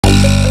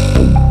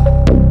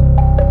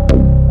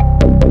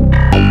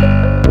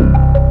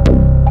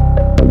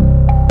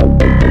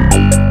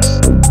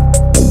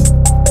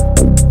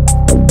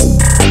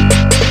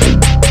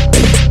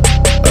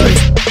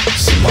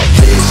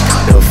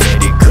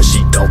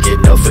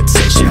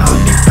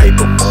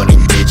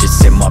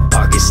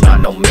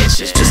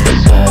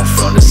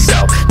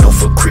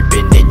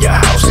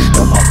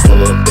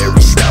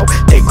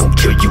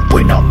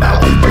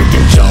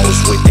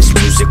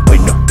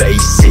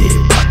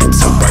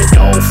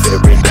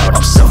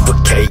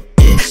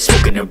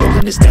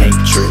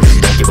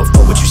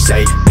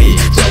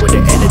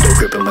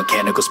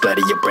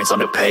footprints on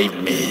the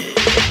pavement.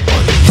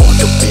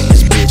 Fucked up in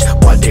this bitch,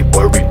 why they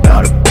worry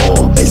about a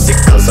ball? Is it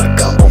cause I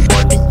got more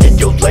money and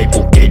your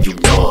label gave you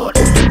none?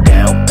 Hold you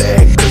down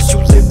bad cause you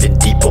living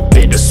deep up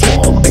in the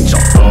swamp. Bitch,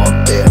 I'm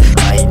from there,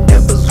 I ain't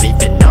never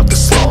leaving out the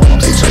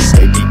slums. Bitch, I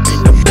stay deep in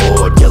the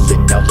mud,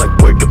 yelling out like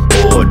word to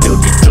board. Till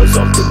these drugs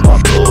all in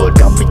my blood,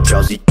 got me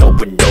drowsy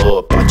throwing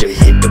up. I just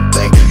hit the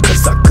bank,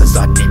 cause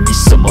I need me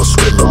some more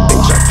Skrilla.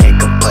 Bitch, I can't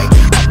complain,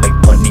 I make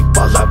money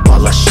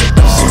while I shit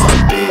on. See my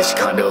bitch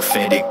kinda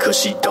offended cause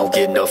she don't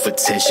get enough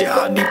attention.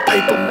 I need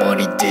paper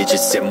money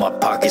digits in my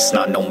pockets,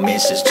 not no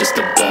mentions. Just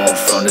a bone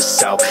from the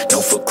south,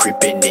 known for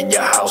creeping